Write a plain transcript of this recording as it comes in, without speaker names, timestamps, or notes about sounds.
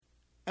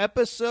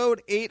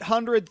episode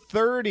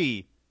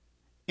 830.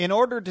 In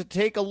order to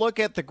take a look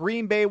at the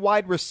Green Bay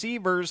wide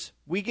receivers,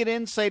 we get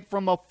insight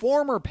from a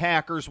former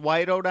Packers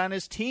wideout on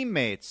his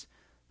teammates.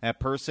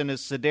 That person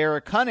is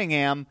Cedric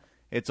Cunningham.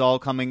 It's all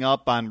coming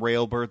up on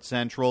Railbird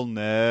Central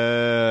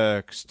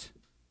next.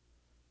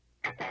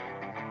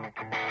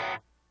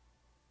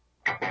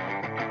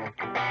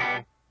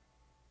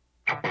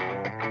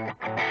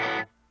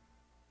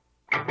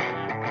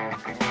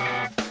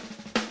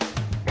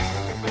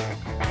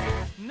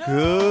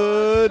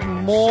 Good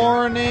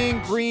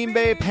morning, Green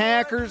Bay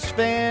Packers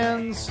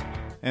fans,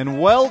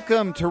 and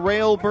welcome to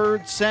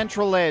Railbird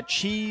Central at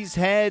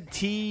Cheesehead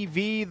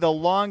TV, the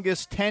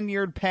longest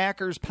tenured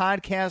Packers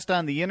podcast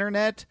on the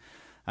internet.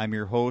 I'm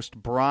your host,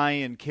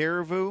 Brian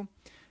Carrevu,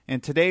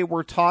 and today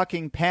we're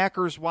talking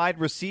Packers wide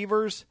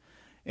receivers.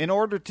 In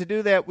order to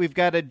do that, we've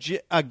got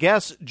a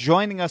guest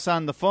joining us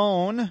on the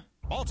phone.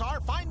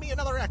 Baltar, find me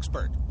another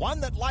expert,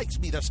 one that likes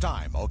me this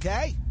time,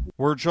 okay?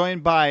 We're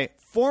joined by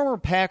former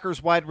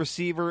Packers wide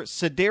receiver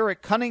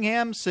Cedric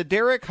Cunningham.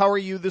 Cedric, how are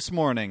you this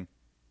morning?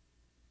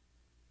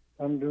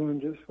 I'm doing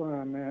just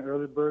fine, man.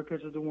 Early bird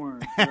catches the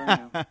worm.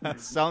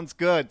 Sounds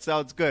good.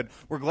 Sounds good.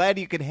 We're glad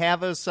you could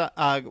have us.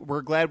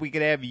 We're glad we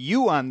could have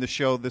you on the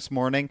show this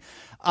morning.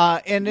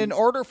 And in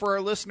order for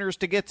our listeners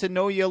to get to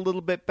know you a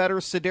little bit better,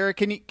 Cedric,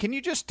 can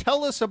you just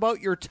tell us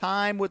about your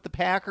time with the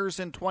Packers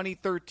in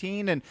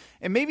 2013 and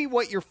maybe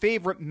what your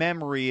favorite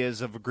memory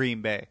is of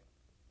Green Bay?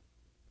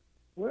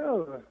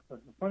 Well, the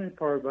funny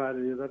part about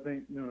it is I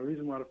think the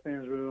reason why the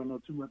fans really don't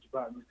know too much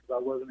about me is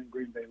because I wasn't in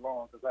Green Bay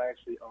long. Because I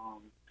actually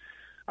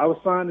I was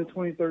signed in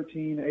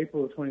 2013,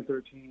 April of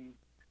 2013,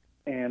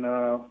 and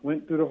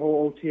went through the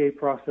whole OTA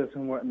process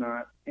and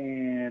whatnot.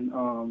 And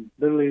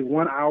literally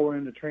 1 hour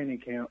into training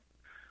camp,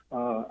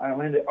 I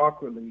landed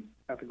awkwardly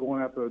after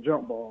going after a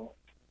jump ball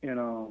in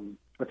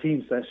a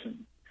team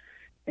session,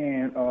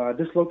 and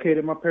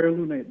dislocated my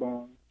perilunate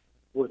bone,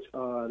 which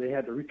they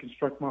had to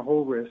reconstruct my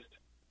whole wrist.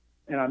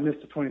 And I missed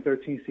the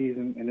 2013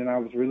 season, and then I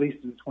was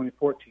released in the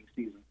 2014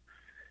 season.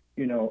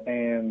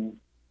 And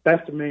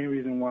that's the main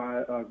reason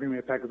why Green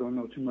Bay Packers don't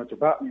know too much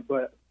about me.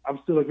 But I'm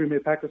still a Green Bay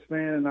Packers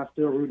fan, and I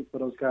still rooted for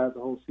those guys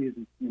the whole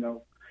season,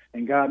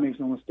 and God makes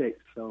no mistakes.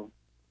 So.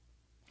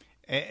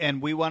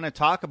 And we want to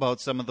talk about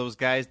some of those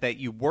guys that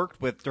you worked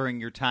with during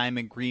your time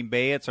in Green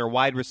Bay. It's our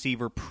wide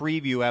receiver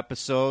preview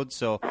episode,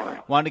 so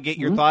want to get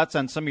your thoughts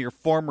on some of your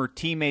former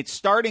teammates,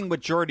 starting with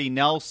Jordy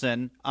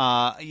Nelson.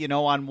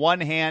 On one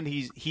hand,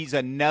 he's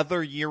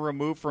another year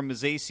removed from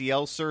his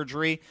ACL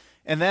surgery,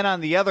 and then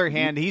on the other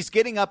hand, he's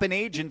getting up in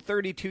age and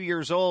 32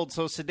 years old.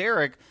 So,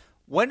 Cedric,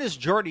 when is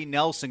Jordy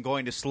Nelson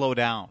going to slow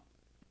down?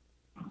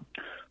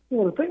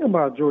 Well, the thing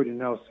about Jordy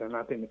Nelson,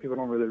 I think that people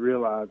don't really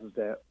realize is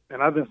that,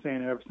 and I've been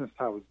saying it ever since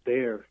I was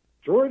there,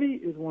 Jordy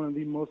is one of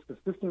the most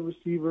consistent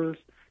receivers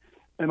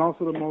and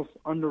also the most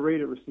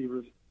underrated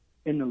receivers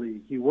in the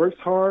league. He works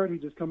hard. He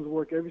just comes to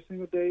work every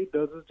single day,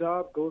 does his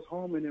job, goes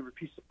home, and then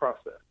repeats the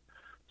process.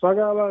 So I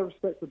got a lot of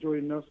respect for Jordy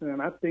Nelson, and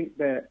I think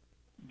that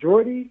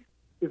Jordy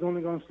is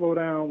only going to slow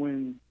down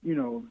when,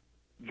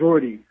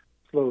 Jordy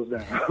slows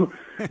down,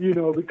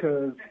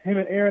 because him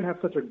and Aaron have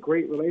such a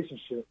great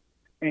relationship.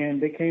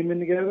 And they came in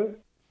together,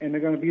 and they're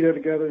going to be there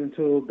together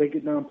until they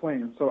get done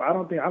playing. So I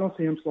don't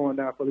see him slowing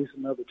down for at least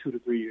another 2 to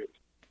 3 years.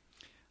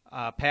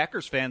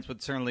 Packers fans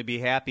would certainly be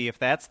happy if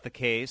that's the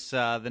case.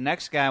 The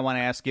next guy I want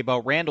to ask you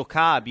about, Randall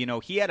Cobb.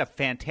 He had a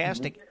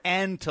fantastic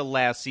end to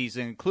last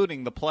season,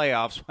 including the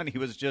playoffs when he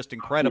was just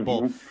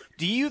incredible.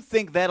 Do you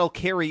think that'll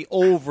carry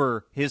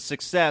over his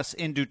success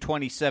into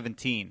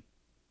 2017?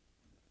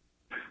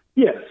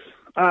 Yes,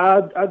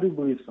 I do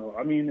believe so.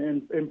 I mean,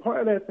 and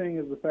part of that thing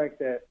is the fact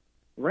that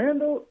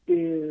Randall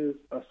is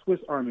a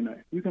Swiss Army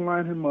knife. You can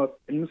line him up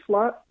in the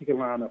slot. You can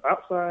line up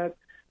outside.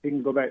 He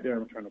can go back there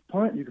and return a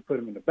punt. You can put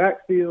him in the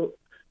backfield.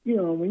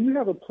 When you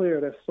have a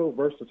player that's so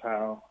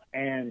versatile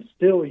and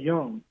still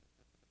young,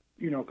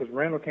 because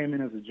Randall came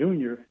in as a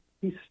junior,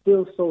 he's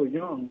still so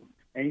young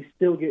and he's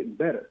still getting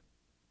better.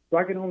 So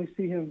I can only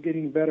see him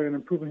getting better and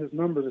improving his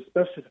numbers,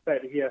 especially the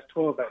fact that he has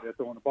 12 back there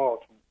throwing the ball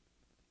to him.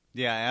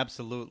 Yeah,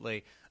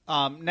 absolutely.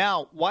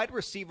 Now, wide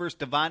receivers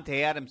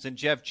Davante Adams and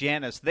Jeff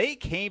Janis, they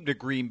came to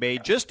Green Bay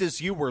just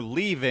as you were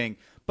leaving,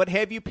 but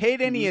have you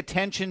paid any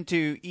attention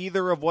to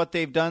either of what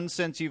they've done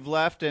since you've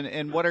left,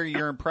 and what are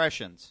your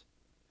impressions?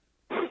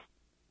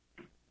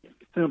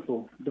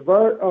 Simple.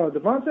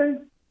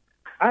 Davante,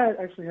 I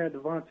actually had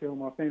Davante on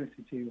my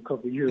fantasy team a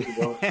couple of years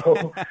ago,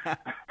 so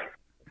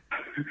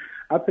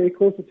I pay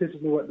close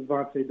attention to what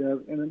Davante does.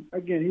 And,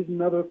 again, he's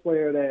another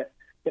player that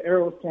the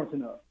arrow is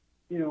pointing up.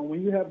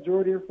 When you have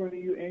Jordy in front of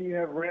you and you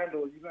have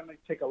Randall, you're going to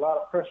take a lot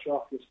of pressure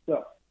off your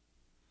stuff.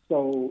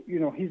 So,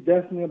 he's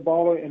definitely a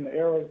baller, and the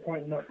arrow is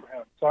pointing up for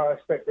him. So I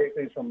expect great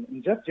things from him.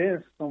 And Jeff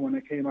Janis is someone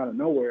that came out of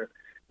nowhere.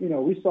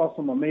 We saw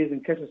some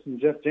amazing catches from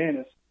Jeff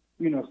Janis,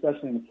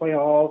 especially in the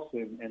playoffs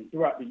and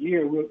throughout the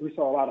year. We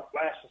saw a lot of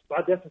flashes. So I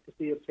definitely could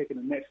see him taking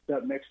the next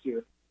step next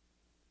year.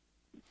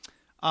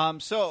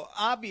 So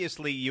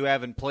obviously you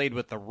haven't played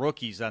with the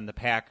rookies on the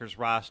Packers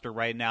roster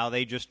right now.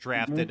 They just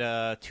drafted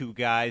two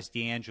guys,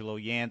 D'Angelo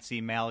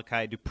Yancey,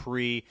 Malachi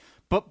Dupree.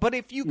 But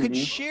if you could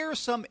share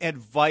some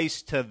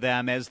advice to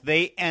them as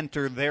they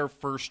enter their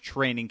first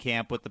training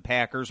camp with the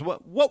Packers,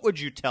 what would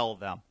you tell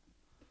them?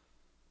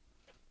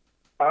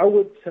 I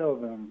would tell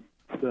them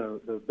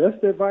the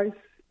best advice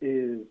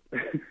is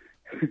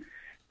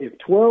if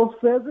 12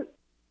 says it,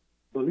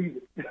 believe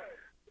it.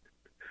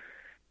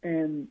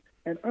 and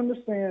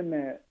understand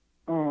that,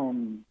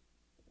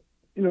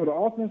 the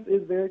offense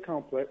is very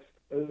complex,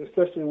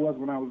 especially it was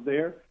when I was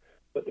there.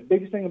 But the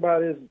biggest thing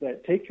about it is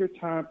that take your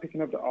time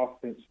picking up the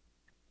offense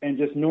and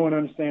just knowing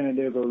and understanding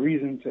there's a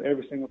reason to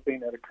every single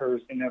thing that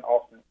occurs in that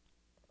offense.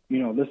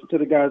 Listen to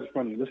the guys in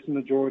front of you. Listen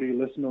to Jordy,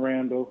 listen to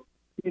Randall,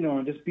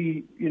 and just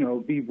be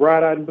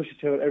bright-eyed and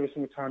bushy-tailed every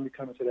single time you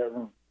come into that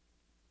room.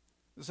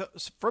 So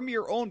from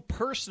your own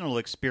personal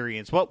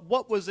experience,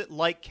 what was it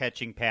like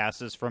catching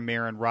passes from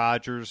Aaron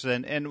Rodgers,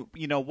 and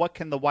what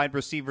can the wide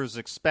receivers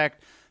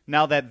expect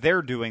now that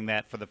they're doing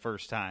that for the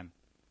first time?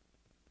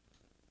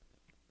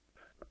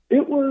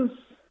 It was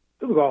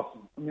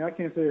awesome. I mean, I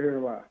can't say here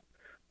a lot,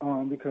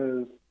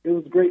 because it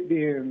was great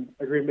being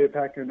a Green Bay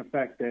Packer, and the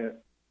fact that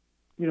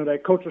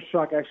that culture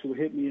shock actually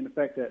hit me, in the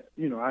fact that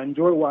I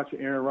enjoy watching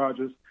Aaron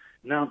Rodgers.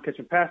 Now I'm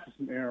catching passes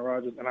from Aaron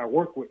Rodgers, and I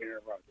work with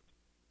Aaron Rodgers.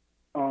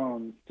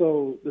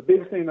 So the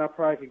biggest thing I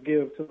probably could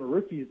give to the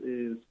rookies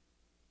is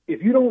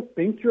if you don't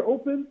think you're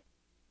open,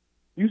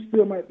 you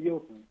still might be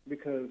open,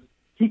 because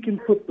he can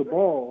put the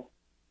ball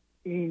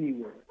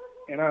anywhere.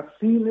 And I've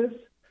seen this.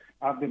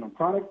 I've been a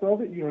product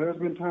of it. There's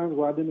been times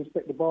where I didn't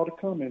expect the ball to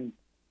come, and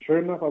sure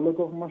enough, I look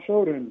over my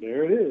shoulder, and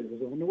there it is.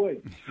 It's on the way.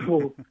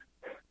 So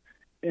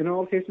in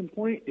all case in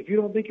point, if you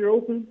don't think you're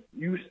open,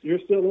 you're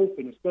still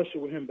open,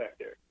 especially with him back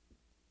there.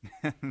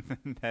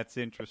 That's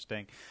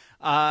interesting.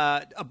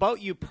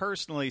 About you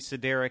personally,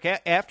 Cedric,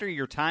 after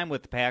your time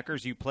with the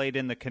Packers, you played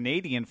in the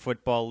Canadian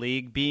Football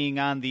League, being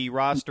on the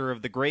roster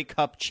of the Grey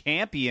Cup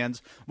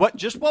champions.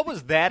 What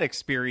was that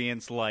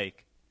experience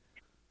like?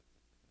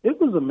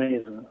 It was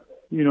amazing.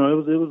 It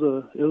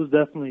was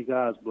definitely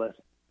God's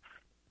blessing.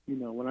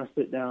 When I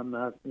sit down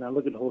and I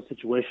look at the whole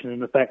situation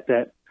and the fact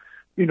that,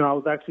 I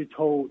was actually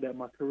told that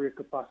my career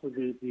could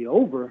possibly be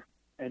over,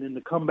 and then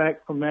to come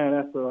back from that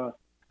after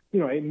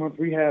 8-month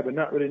rehab and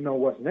not really know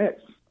what's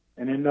next,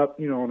 and end up,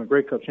 on a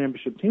Grey Cup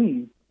championship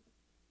team,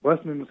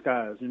 blessing in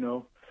disguise, And,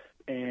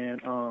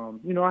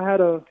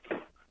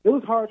 it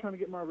was hard trying to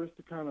get my wrist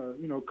to kind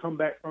of, come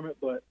back from it,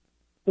 but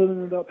still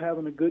ended up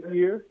having a good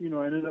year.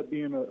 I ended up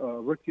being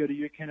a Rookie of the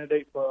Year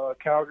candidate for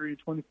Calgary in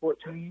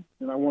 2014,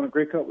 and I won a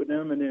Grey Cup with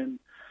them. And then,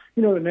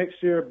 the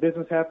next year,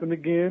 business happened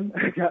again.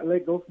 I got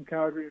let go from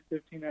Calgary in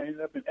 2015. I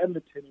ended up in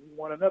Edmonton, and we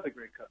won another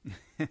Grey Cup.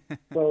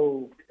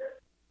 So,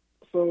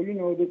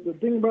 the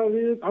thing about it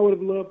is I would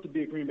have loved to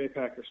be a Green Bay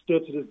Packer still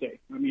to this day.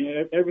 I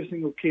mean, every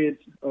single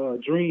kid's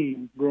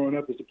dream growing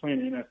up is to play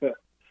in the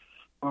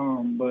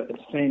NFL. But at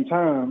the same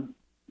time,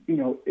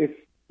 if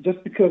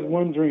just because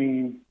one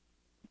dream,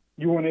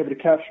 you weren't able to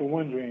capture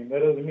one dream, that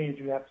doesn't mean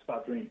you have to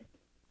stop dreaming.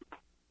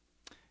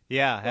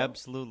 Yeah,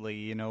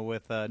 absolutely.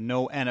 With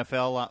no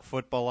NFL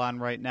football on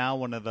right now,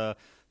 one of the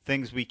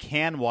things we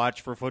can watch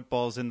for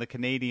football is in the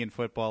Canadian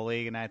Football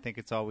League, and I think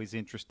it's always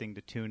interesting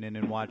to tune in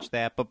and watch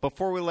that. But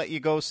before we let you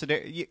go,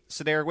 Cedric,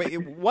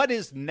 what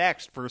is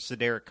next for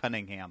Cedric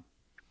Cunningham?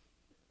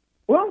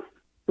 Well,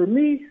 for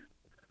me,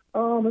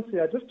 let's see,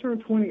 I just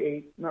turned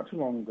 28 not too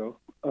long ago,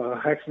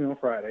 actually on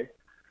Friday.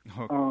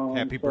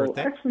 Happy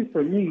birthday. Actually,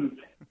 for me,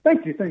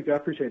 thank you, I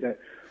appreciate that.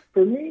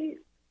 For me,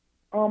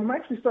 I'm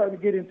actually starting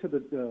to get into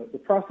the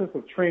process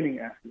of training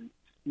athletes.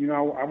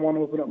 I want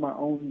to open up my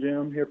own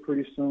gym here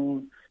pretty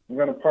soon.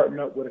 We're going to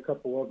partner up with a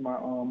couple of my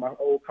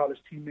old college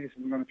teammates,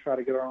 and we're going to try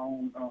to get our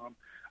own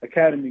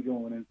academy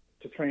going and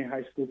to train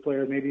high school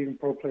players, maybe even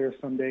pro players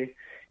someday.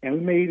 And we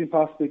may even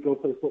possibly go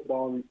play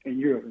football in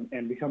Europe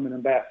and become an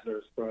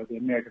ambassadors for the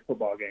American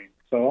football game.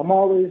 So I'm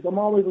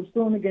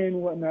still in the game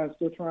and whatnot,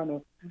 still trying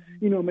to,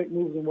 make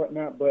moves and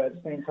whatnot. But at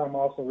the same time, I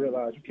also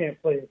realize you can't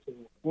play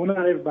not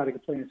everybody can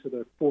play into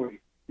the 40,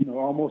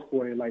 almost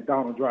 40 like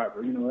Donald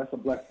Driver. That's a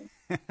blessing.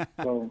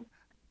 So,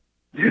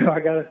 I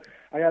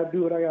gotta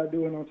do what I gotta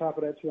do, and on top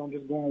of that too, I'm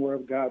just going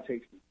wherever God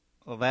takes me.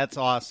 Well, that's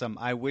awesome.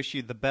 I wish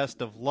you the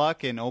best of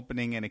luck in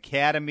opening an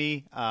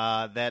academy.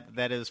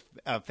 That is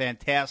a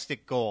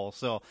fantastic goal.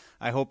 So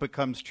I hope it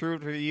comes true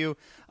for you.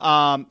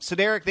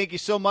 Cedric, thank you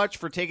so much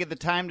for taking the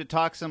time to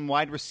talk some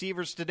wide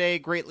receivers today.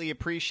 Greatly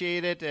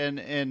appreciate it.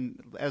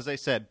 And as I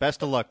said,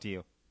 best of luck to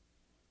you.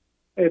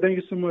 Hey, thank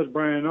you so much,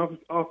 Brian.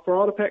 For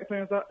all the Pack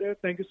fans out there,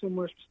 thank you so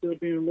much for still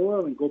being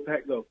loyal, and go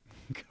Pack go.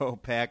 Go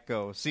Pack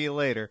go. See you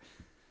later.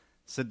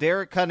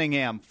 Cedric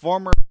Cunningham,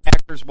 former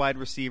Packers wide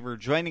receiver,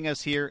 joining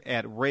us here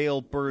at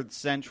Railbird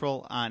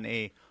Central on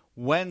a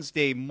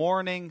Wednesday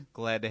morning.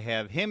 Glad to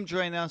have him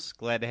join us.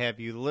 Glad to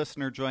have you, the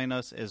listener, join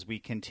us as we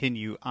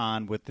continue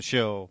on with the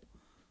show.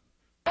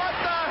 What the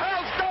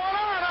hell's going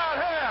on out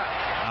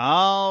here?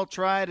 I'll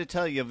try to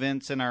tell you,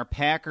 Vince, in our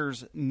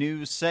Packers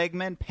news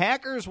segment.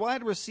 Packers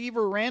wide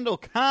receiver Randall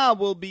Cobb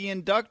will be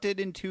inducted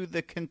into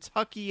the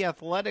Kentucky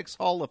Athletics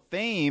Hall of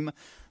Fame,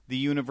 the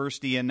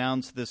university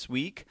announced this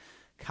week.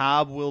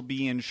 Cobb will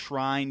be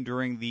enshrined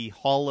during the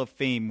Hall of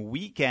Fame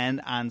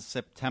weekend on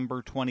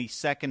September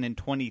 22nd and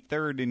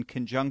 23rd in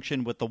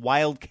conjunction with the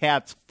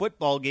Wildcats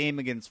football game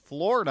against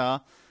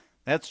Florida.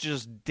 That's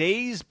just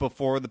days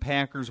before the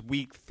Packers'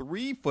 Week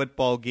 3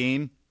 football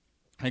game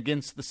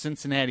against the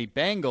Cincinnati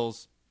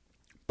Bengals.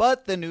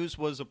 But the news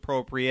was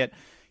appropriate.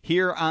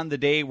 Here on the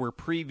day, we're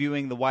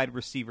previewing the wide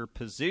receiver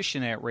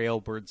position at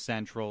Railbird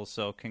Central.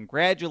 So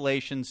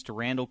congratulations to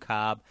Randall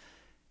Cobb.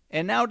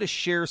 And now to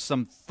share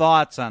some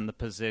thoughts on the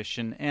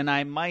position, and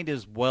I might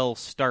as well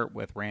start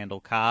with Randall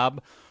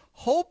Cobb.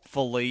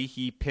 Hopefully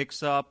he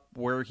picks up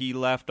where he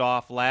left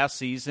off last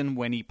season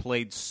when he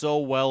played so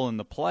well in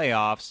the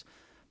playoffs.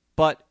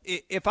 But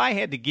if I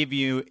had to give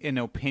you an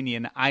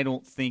opinion, I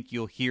don't think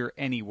you'll hear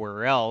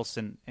anywhere else,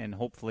 and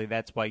hopefully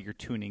that's why you're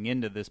tuning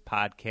into this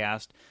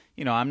podcast.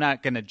 You know, I'm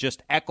not going to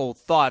just echo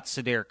thoughts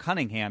Sadair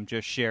Cunningham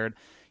just shared.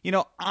 You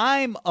know,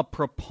 I'm a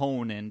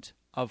proponent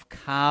of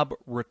Cobb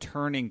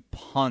returning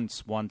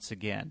punts once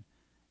again.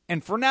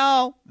 And for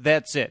now,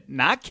 that's it.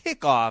 Not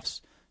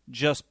kickoffs,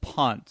 just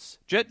punts.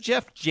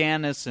 Jeff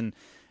Janis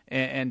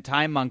and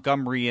Ty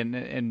Montgomery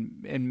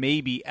and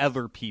maybe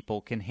other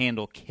people can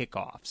handle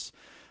kickoffs.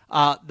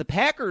 The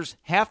Packers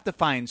have to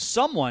find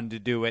someone to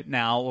do it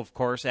now, of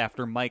course,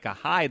 after Micah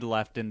Hyde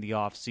left in the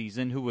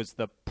offseason, who was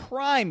the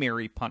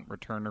primary punt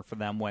returner for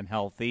them when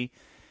healthy.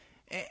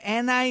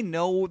 And I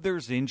know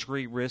there's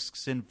injury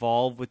risks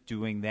involved with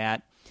doing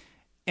that.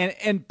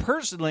 And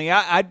personally,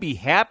 I'd be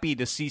happy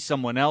to see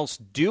someone else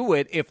do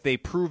it if they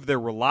prove they're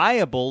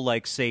reliable,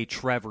 like, say,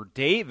 Trevor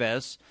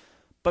Davis.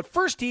 But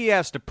first he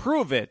has to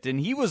prove it, and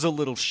he was a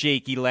little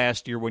shaky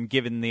last year when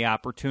given the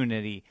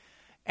opportunity.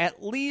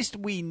 At least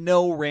we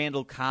know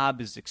Randall Cobb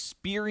is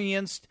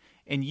experienced,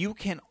 and you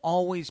can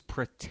always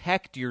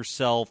protect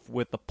yourself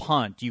with a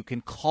punt. You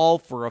can call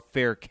for a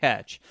fair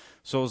catch.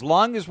 So as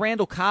long as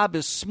Randall Cobb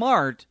is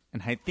smart,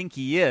 and I think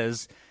he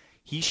is,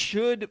 he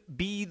should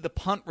be the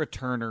punt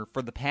returner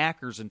for the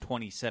Packers in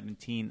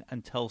 2017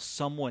 until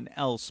someone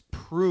else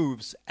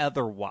proves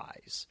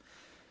otherwise.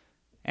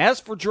 As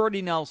for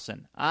Jordy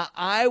Nelson,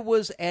 I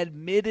was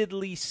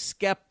admittedly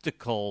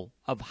skeptical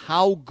of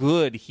how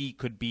good he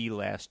could be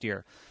last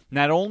year.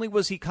 Not only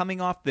was he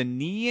coming off the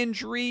knee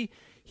injury,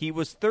 he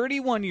was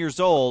 31 years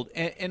old,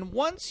 and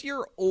once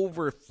you're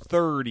over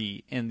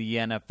 30 in the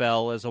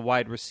NFL as a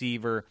wide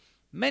receiver,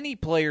 many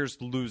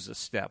players lose a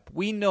step.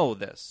 We know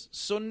this.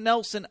 So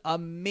Nelson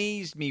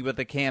amazed me with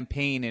a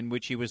campaign in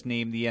which he was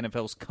named the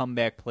NFL's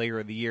Comeback Player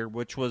of the Year,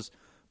 which was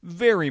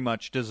very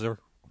much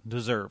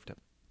deserved.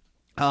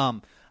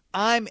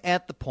 I'm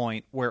at the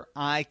point where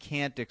I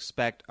can't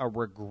expect a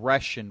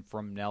regression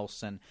from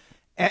Nelson,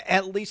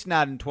 at least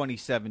not in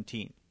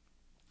 2017.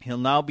 He'll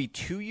now be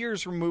 2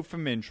 years removed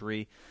from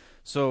injury,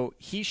 so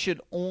he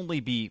should only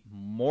be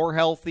more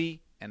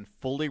healthy and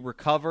fully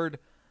recovered.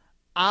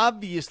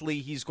 Obviously,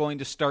 he's going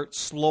to start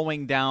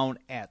slowing down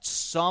at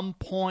some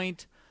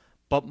point,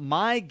 but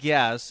my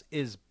guess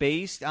is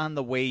based on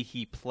the way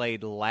he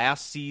played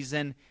last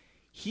season,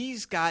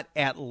 he's got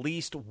at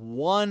least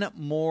one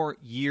more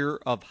year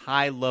of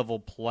high-level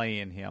play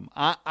in him.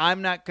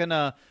 I'm not going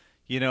to,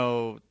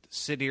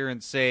 sit here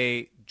and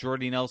say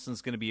Jordy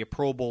Nelson's going to be a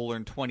Pro Bowler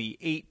in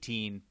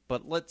 2018,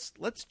 but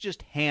let's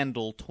just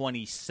handle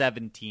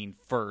 2017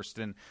 first,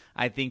 and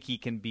I think he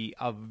can be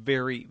a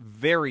very,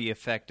 very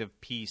effective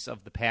piece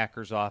of the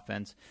Packers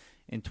offense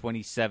in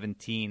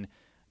 2017.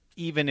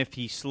 Even if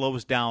he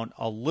slows down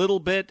a little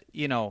bit,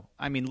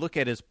 look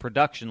at his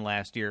production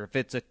last year. If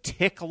it's a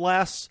tick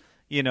less,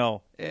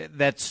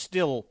 that's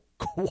still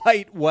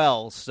quite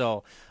well.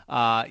 So,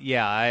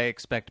 I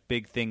expect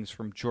big things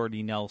from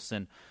Jordy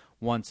Nelson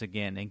once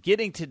again. And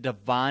getting to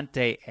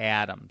Davante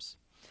Adams,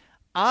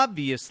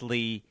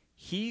 obviously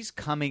he's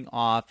coming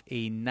off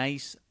a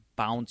nice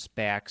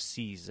bounce-back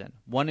season,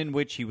 one in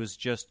which he was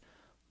just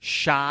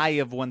shy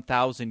of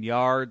 1,000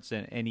 yards,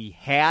 and he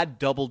had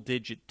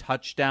double-digit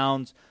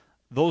touchdowns.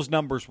 Those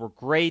numbers were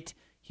great.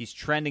 He's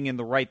trending in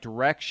the right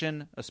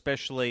direction,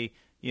 especially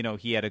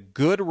he had a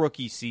good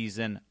rookie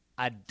season,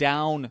 a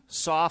down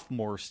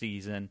sophomore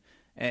season,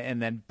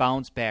 and then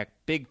bounced back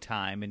big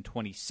time in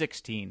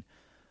 2016.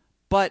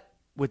 But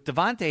with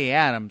Davante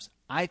Adams,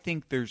 I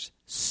think there's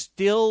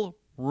still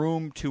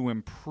room to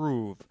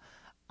improve.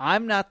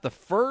 I'm not the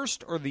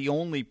first or the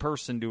only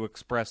person to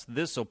express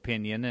this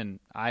opinion, and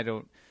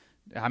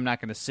I'm not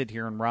going to sit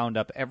here and round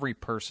up every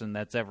person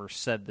that's ever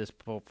said this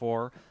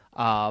before.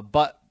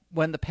 But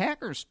when the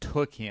Packers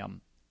took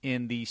him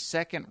in the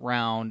second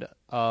round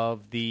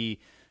of the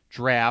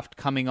draft,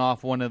 coming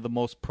off one of the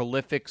most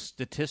prolific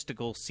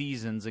statistical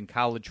seasons in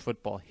college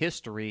football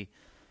history,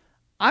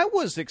 I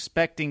was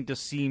expecting to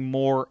see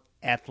more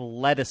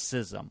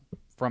athleticism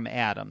from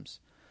Adams.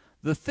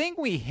 The thing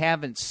we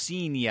haven't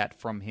seen yet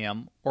from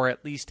him, or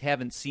at least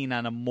haven't seen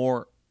on a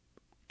more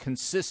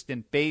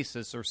consistent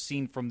basis or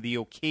seen from the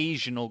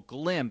occasional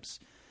glimpse,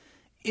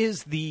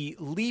 is the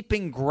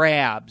leaping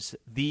grabs,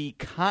 the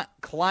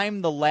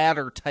climb the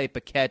ladder type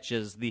of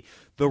catches, the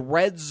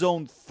red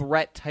zone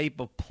threat type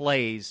of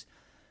plays,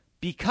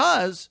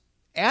 because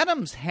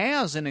Adams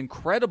has an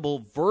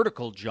incredible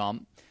vertical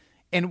jump,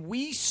 and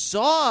we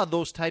saw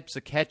those types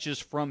of catches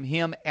from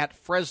him at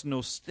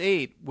Fresno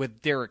State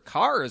with Derek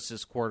Carr as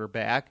his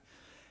quarterback.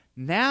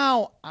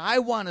 Now I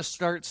want to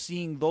start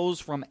seeing those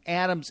from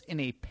Adams in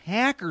a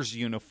Packers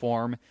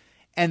uniform,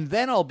 and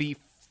then I'll be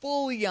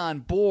fully on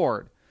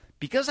board,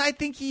 because I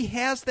think he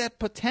has that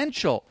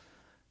potential.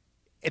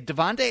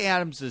 Davante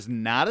Adams is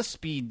not a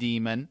speed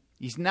demon.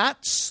 He's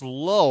not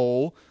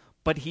slow,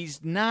 but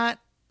he's not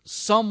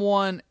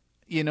someone,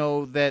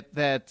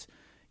 that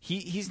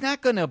he's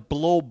not going to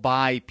blow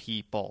by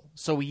people.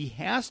 So he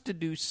has to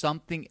do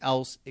something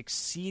else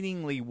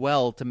exceedingly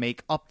well to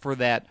make up for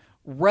that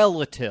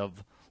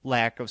relative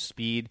lack of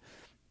speed.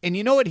 And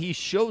you know what? He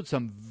showed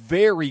some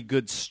very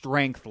good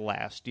strength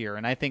last year,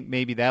 and I think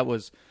maybe that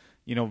was,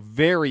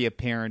 very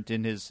apparent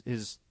in his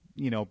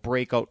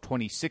breakout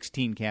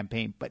 2016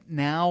 campaign. But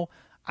now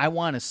I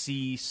want to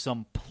see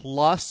some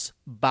plus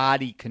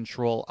body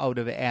control out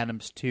of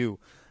Adams too.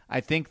 I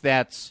think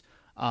that's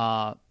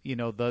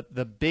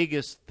the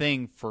biggest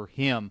thing for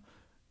him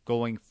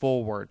going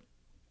forward.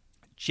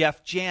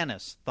 Jeff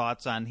Janis,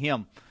 thoughts on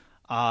him?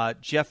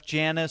 Jeff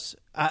Janis,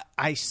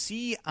 I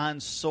see on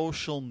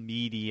social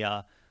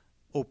media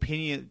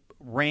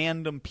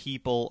random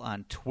people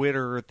on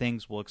Twitter or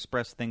things will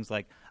express things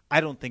like, I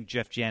don't think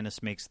Jeff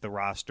Janis makes the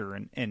roster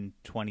in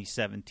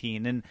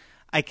 2017. And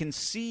I can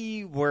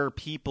see where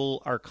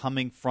people are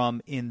coming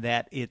from in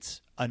that it's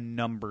a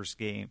numbers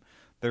game.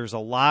 There's a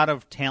lot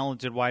of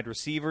talented wide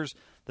receivers.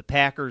 The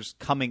Packers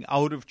coming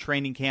out of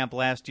training camp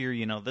last year,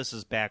 this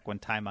is back when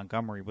Ty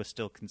Montgomery was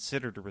still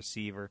considered a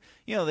receiver.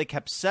 They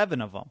kept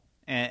 7 of them.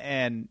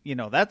 And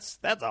that's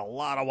a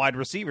lot of wide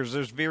receivers.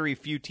 There's very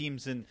few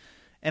teams in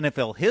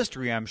NFL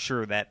history, I'm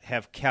sure, that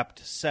have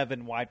kept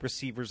 7 wide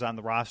receivers on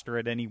the roster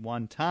at any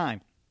one time.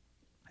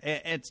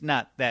 It's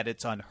not that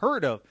it's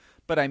unheard of,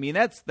 but I mean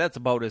that's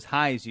about as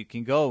high as you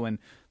can go. And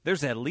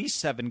there's at least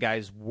 7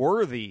 guys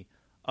worthy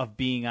of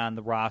being on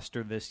the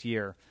roster this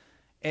year.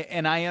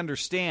 And I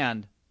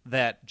understand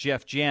that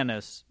Jeff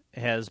Janis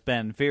has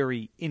been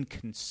very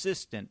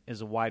inconsistent as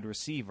a wide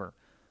receiver,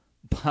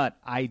 but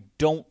I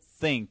don't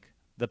think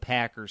the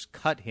Packers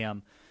cut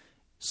him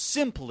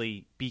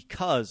simply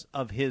because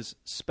of his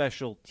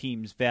special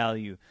teams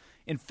value.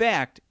 In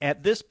fact,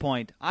 at this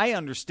point, I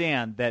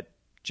understand that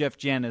Jeff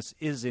Janis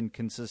is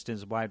inconsistent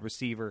as a wide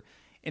receiver,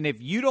 and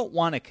if you don't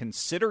want to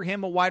consider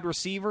him a wide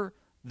receiver,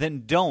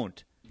 then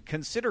don't.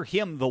 Consider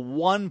him the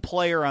one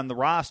player on the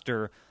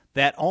roster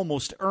that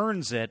almost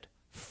earns it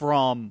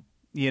from,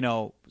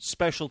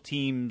 special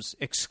teams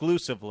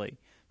exclusively.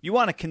 You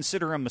want to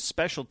consider him a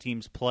special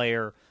teams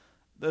player,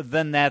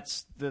 then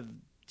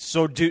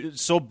so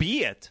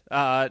be it.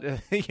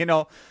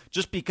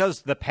 Just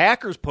because the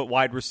Packers put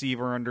wide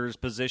receiver under his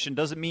position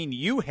doesn't mean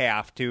you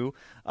have to.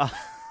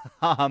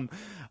 And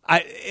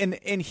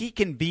he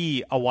can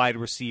be a wide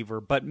receiver,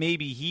 but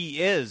maybe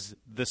he is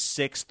the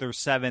 6th or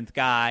 7th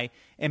guy,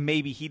 and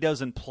maybe he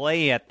doesn't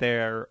play at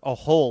there a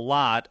whole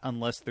lot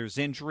unless there's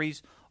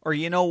injuries. Or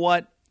you know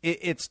what?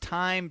 It's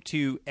time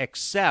to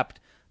accept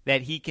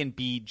that he can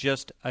be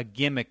just a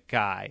gimmick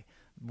guy,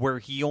 where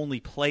he only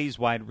plays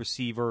wide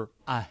receiver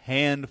a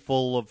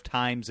handful of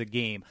times a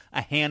game,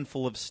 a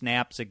handful of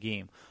snaps a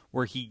game,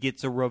 where he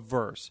gets a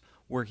reverse,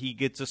 where he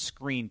gets a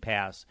screen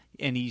pass,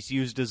 and he's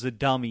used as a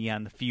dummy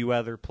on a few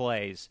other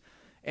plays.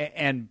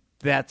 And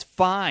that's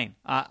fine.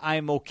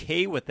 I'm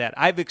okay with that.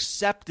 I've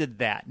accepted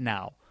that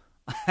now.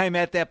 I'm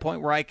at that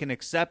point where I can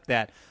accept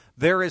that.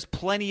 There is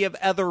plenty of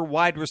other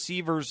wide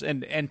receivers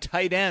and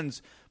tight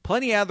ends,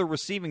 plenty of other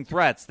receiving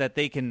threats that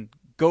they can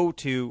go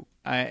to,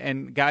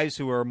 and guys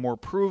who are more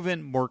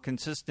proven, more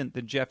consistent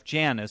than Jeff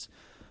Janis.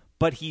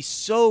 But he's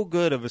so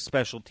good of a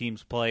special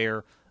teams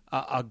player,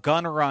 a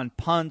gunner on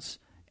punts,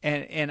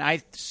 and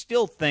I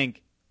still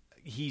think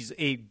he's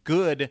a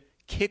good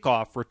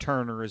kickoff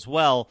returner as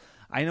well.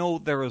 I know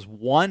there was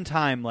one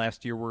time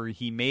last year where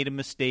he made a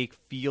mistake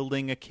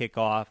fielding a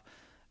kickoff.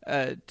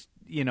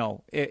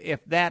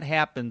 If that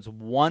happens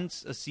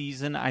once a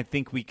season, I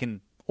think we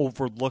can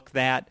overlook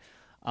that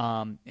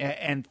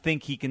and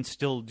think he can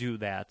still do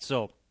that.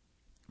 So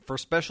for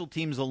special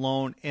teams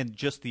alone and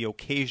just the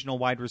occasional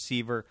wide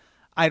receiver,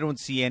 I don't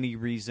see any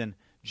reason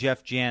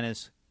Jeff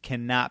Janis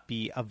cannot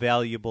be a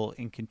valuable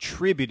and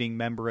contributing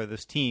member of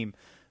this team,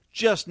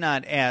 just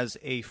not as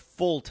a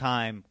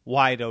full-time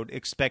wideout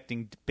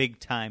expecting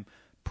big-time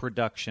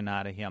production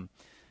out of him.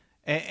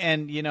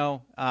 And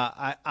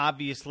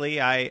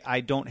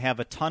I don't have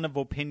a ton of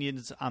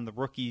opinions on the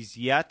rookies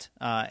yet,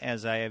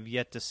 as I have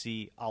yet to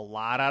see a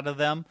lot out of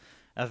them,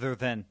 other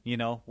than,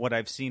 what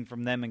I've seen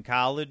from them in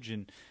college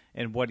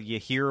and what you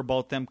hear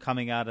about them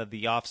coming out of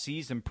the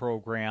off-season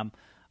program.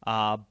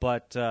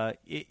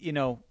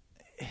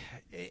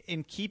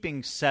 In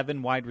keeping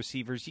 7 wide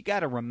receivers, you got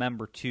to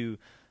remember, too,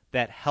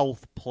 that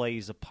health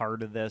plays a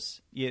part of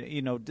this.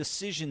 You know,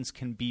 decisions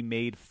can be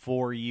made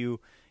for you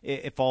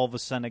if all of a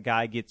sudden a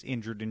guy gets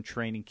injured in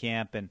training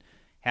camp and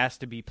has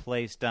to be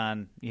placed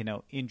on, you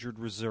know, injured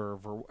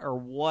reserve or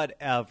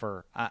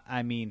whatever.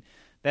 I mean,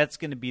 that's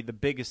going to be the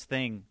biggest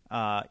thing,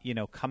 you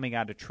know, coming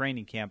out of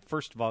training camp.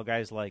 First of all,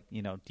 guys like,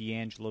 you know,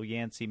 D'Angelo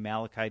Yancey,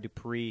 Malachi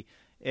Dupree,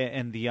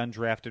 and the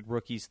undrafted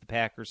rookies the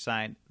Packers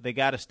signed, they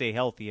got to stay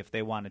healthy if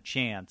they want a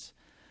chance.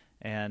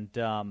 And,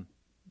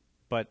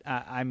 but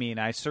I mean,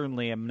 I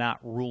certainly am not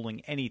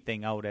ruling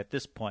anything out at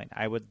this point.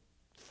 I would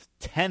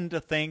tend to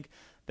think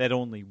that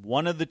only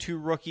one of the two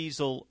rookies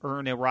will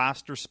earn a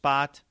roster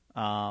spot,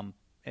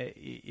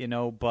 you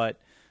know, but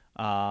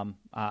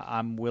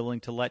I'm willing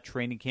to let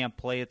training camp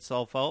play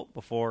itself out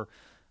before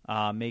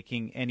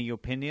making any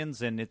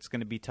opinions, and it's going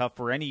to be tough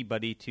for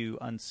anybody to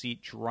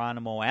unseat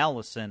Geronimo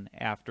Allison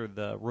after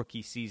the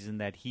rookie season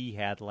that he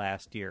had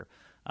last year.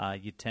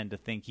 You tend to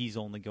think he's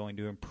only going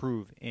to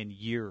improve in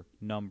year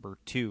number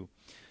 2.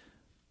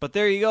 But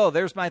there you go.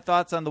 There's my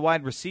thoughts on the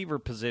wide receiver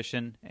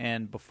position.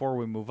 And before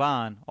we move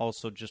on,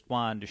 also just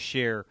wanted to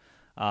share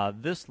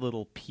this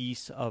little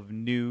piece of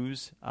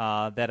news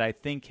that I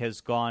think has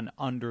gone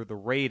under the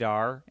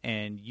radar,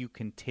 and you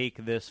can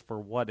take this for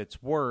what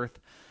it's worth.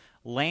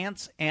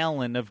 Lance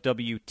Allen of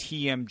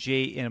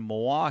WTMJ in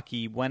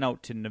Milwaukee went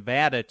out to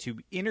Nevada to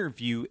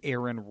interview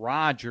Aaron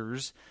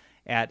Rodgers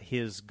at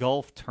his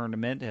golf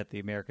tournament at the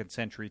American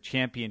Century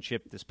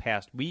Championship this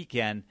past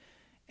weekend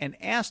and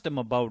asked him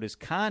about his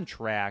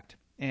contract.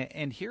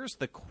 And here's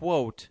the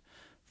quote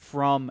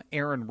from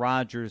Aaron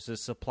Rodgers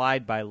as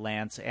supplied by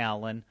Lance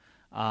Allen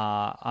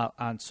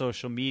on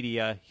social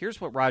media.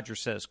 Here's what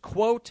Rodgers says,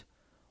 quote,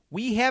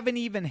 "We haven't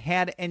even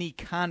had any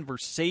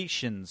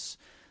conversations,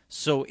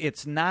 so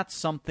it's not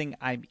something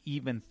I'm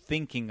even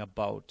thinking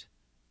about,"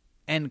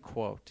 end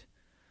quote.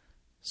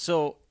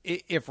 So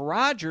if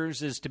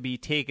Rodgers is to be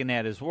taken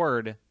at his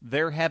word,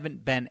 there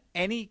haven't been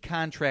any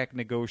contract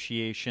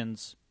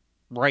negotiations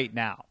right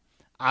now.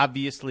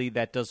 Obviously,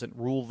 that doesn't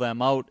rule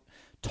them out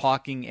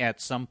talking at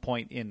some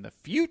point in the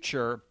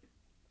future,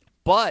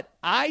 but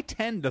I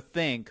tend to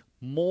think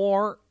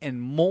more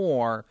and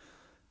more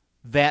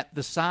that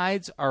the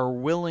sides are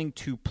willing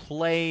to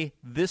play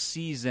this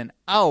season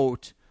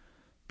out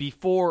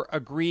before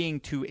agreeing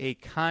to a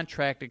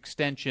contract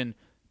extension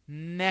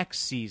next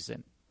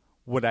season.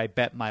 Would I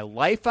bet my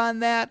life on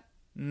that?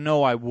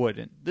 No, I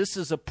wouldn't. This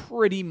is a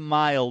pretty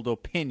mild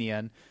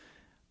opinion.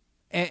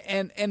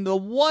 And the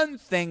one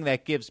thing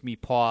that gives me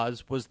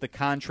pause was the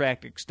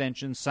contract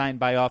extension signed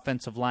by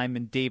offensive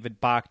lineman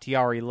David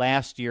Bakhtiari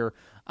last year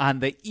on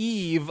the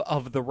eve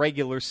of the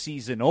regular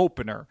season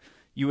opener.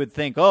 You would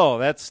think, oh,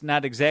 that's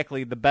not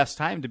exactly the best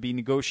time to be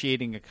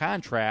negotiating a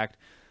contract,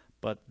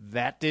 but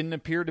that didn't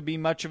appear to be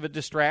much of a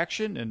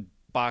distraction, and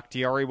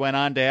Bakhtiari went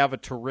on to have a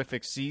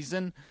terrific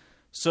season.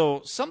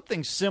 So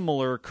something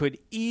similar could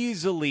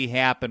easily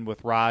happen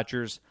with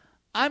Rodgers.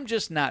 I'm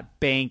just not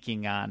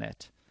banking on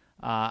it.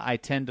 I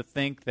tend to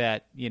think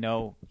that, you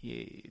know,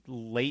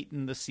 late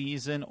in the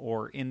season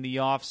or in the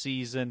off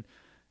season,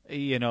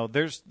 you know,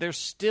 there's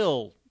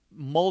still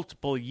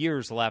multiple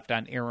years left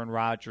on Aaron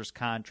Rodgers'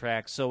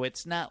 contract, so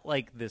it's not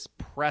like this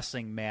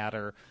pressing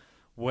matter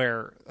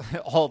where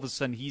all of a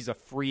sudden he's a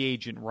free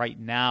agent right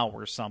now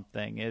or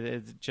something.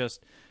 It's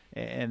just,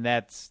 and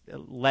that's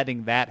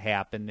letting that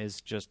happen is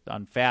just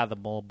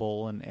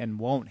unfathomable and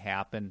won't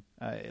happen,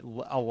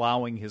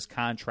 allowing his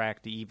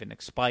contract to even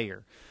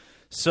expire.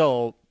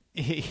 So,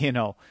 you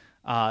know,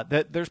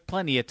 there's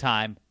plenty of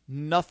time,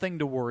 nothing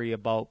to worry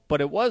about.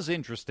 But it was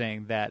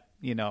interesting that,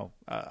 you know,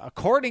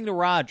 according to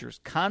Rodgers,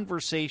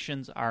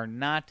 conversations are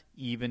not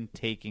even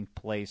taking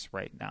place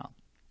right now.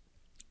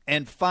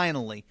 And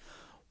finally,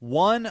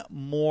 one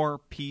more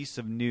piece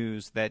of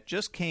news that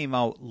just came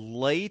out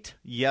late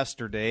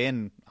yesterday,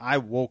 and I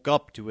woke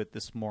up to it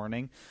this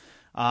morning.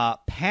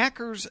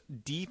 Packers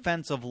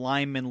defensive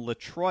lineman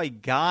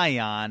LaTroy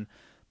Guion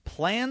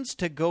plans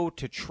to go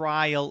to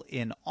trial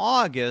in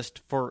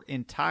August for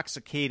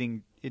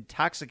intoxicated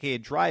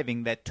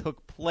driving that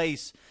took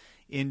place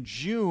in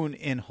June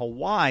in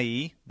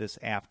Hawaii, this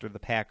after the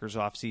Packers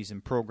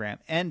offseason program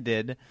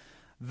ended.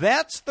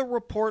 That's the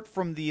report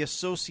from the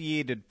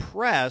Associated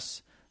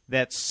Press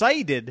that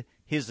cited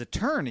his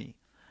attorney.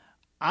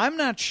 I'm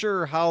not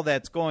sure how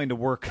that's going to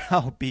work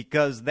out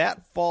because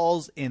that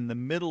falls in the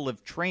middle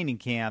of training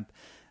camp,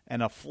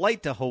 and a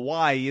flight to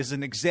Hawaii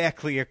isn't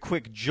exactly a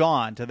quick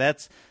jaunt.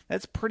 That's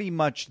pretty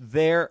much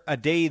a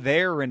day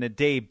there and a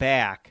day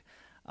back.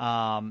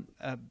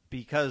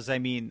 Because I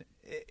mean,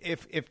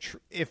 if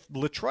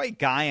LaTroy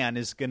Guion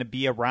is going to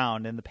be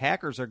around and the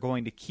Packers are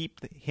going to keep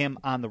him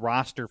on the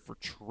roster for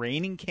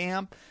training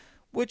camp,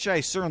 which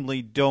I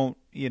certainly don't,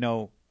 you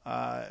know.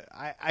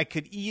 I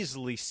could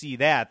easily see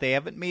that. They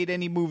haven't made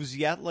any moves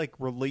yet, like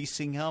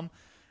releasing him,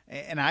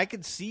 and I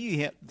could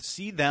see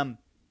them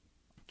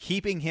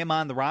keeping him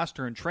on the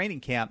roster in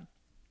training camp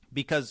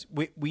because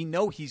we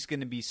know he's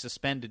going to be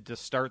suspended to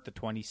start the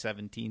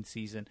 2017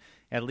 season,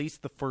 at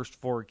least the first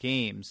 4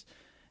 games.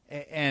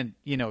 And,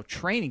 you know,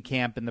 training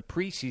camp and the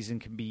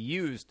preseason can be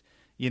used,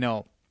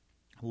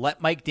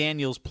 let Mike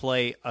Daniels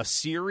play a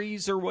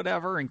series or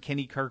whatever and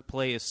Kenny Clark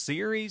play a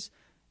series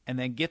and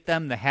then get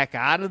them the heck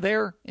out of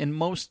there in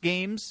most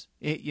games,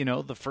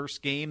 the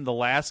first game, the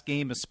last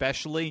game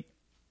especially,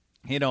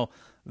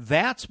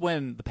 that's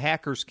when the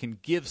Packers can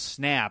give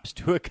snaps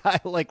to a guy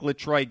like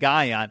LaTroy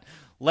Guion.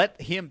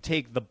 Let him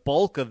take the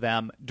bulk of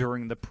them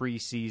during the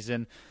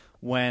preseason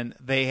when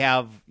they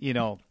have,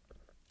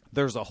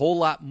 there's a whole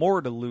lot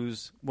more to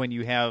lose when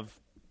you have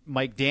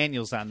Mike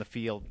Daniels on the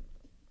field,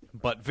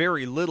 but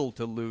very little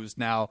to lose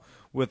now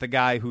with a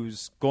guy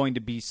who's going to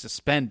be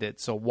suspended.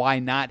 So why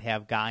not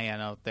have Guion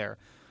out there?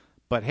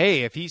 But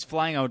hey, if he's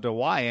flying out to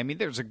Hawaii,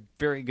 there's a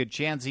very good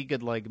chance he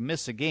could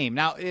miss a game.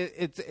 Now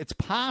it's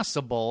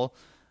possible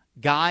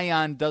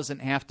Guion doesn't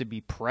have to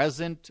be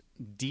present.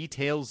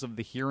 Details of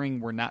the hearing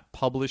were not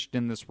published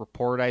in this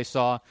report I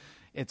saw.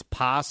 It's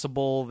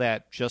possible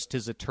that just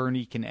his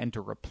attorney can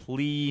enter a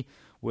plea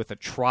with a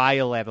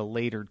trial at a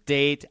later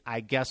date.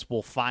 I guess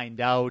we'll find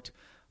out.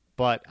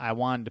 But I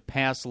wanted to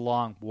pass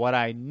along what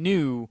I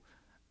knew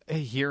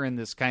here in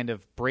this kind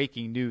of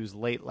breaking news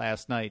late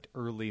last night,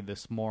 early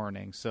this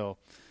morning. So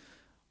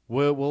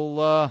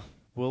we'll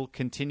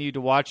continue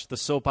to watch the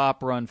soap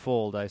opera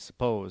unfold, I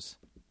suppose.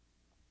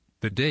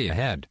 The day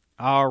ahead.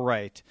 All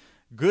right.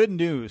 Good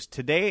news.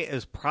 Today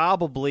is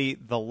probably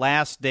the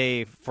last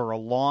day for a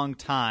long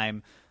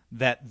time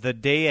that the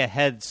day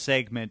ahead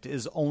segment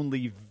is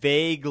only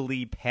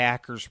vaguely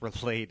Packers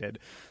related.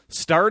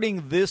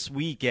 Starting this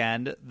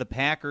weekend, the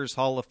Packers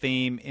Hall of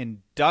Fame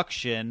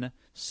induction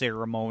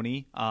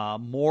ceremony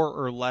more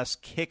or less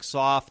kicks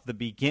off the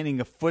beginning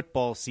of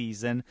football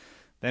season.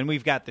 Then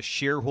we've got the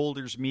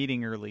shareholders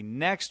meeting early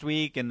next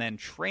week, and then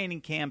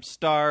training camp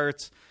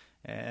starts.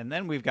 And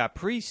then we've got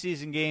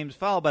preseason games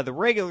followed by the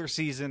regular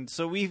season.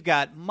 So we've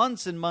got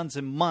months and months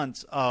and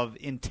months of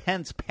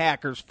intense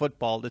Packers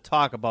football to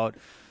talk about.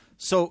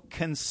 So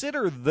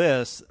consider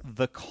this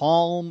the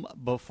calm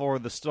before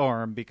the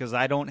storm, because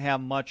I don't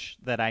have much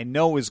that I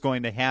know is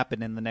going to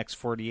happen in the next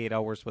 48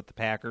 hours with the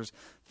Packers.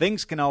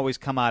 Things can always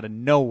come out of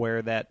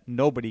nowhere that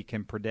nobody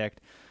can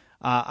predict.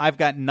 I've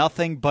got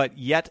nothing but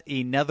yet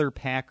another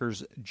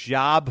Packers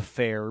job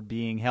fair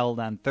being held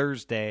on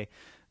Thursday.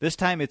 This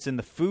time it's in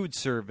the food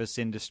service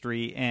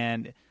industry,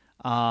 and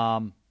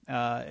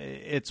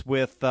it's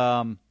with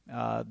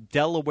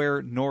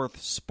Delaware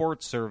North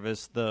Sports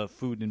Service, the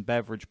food and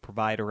beverage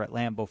provider at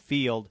Lambeau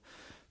Field.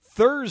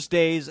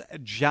 Thursday's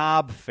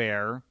job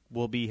fair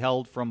will be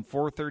held from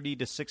 4:30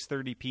 to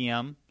 6:30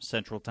 p.m.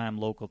 Central Time,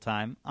 local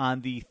time,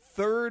 on the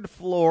third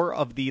floor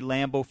of the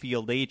Lambeau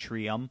Field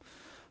atrium.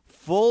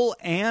 Full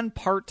and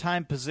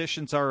part-time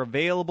positions are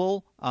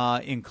available,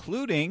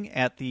 including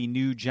at the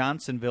new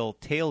Johnsonville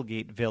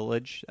Tailgate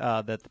Village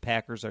that the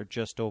Packers are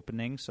just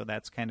opening. So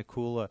that's kind of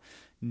cool, a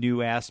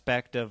new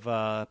aspect of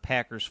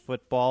Packers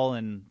football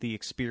and the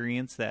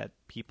experience that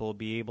people will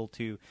be able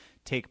to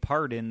take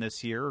part in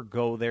this year, or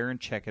go there and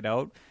check it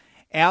out.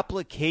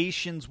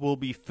 Applications will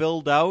be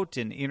filled out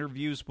and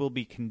interviews will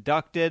be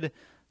conducted.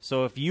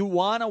 So if you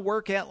want to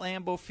work at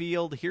Lambeau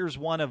Field, here's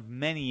one of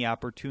many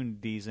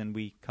opportunities, and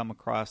we come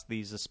across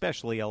these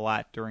especially a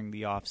lot during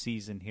the off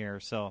season here.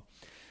 So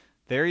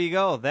there you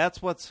go. That's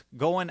what's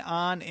going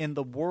on in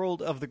the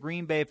world of the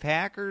Green Bay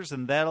Packers,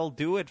 and that'll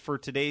do it for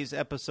today's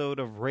episode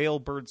of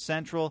Railbird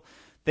Central.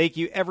 Thank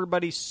you,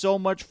 everybody, so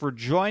much for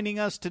joining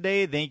us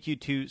today. Thank you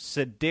to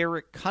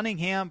Cedric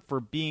Cunningham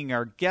for being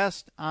our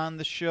guest on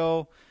the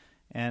show,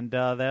 and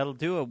that'll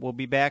do it. We'll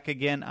be back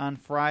again on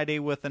Friday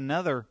with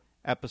another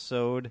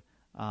episode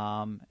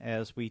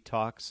as we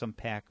talk some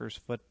Packers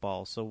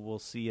football. So we'll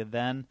see you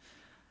then.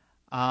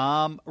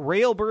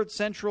 Railbird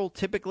Central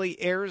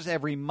typically airs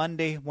every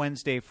Monday,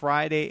 Wednesday,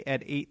 Friday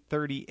at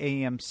 8:30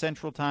 a.m.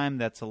 Central Time.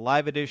 That's a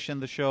live edition of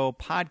the show,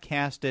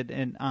 podcasted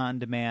and on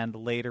demand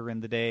later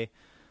in the day.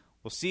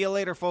 We'll see you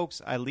later,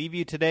 folks. I leave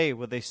you today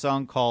with a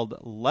song called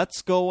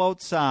Let's Go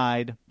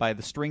Outside by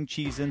the String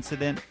Cheese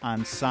Incident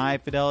on Sci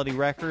Fidelity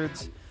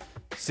Records.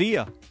 See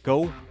ya.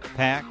 Go,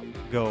 Pack,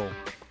 go.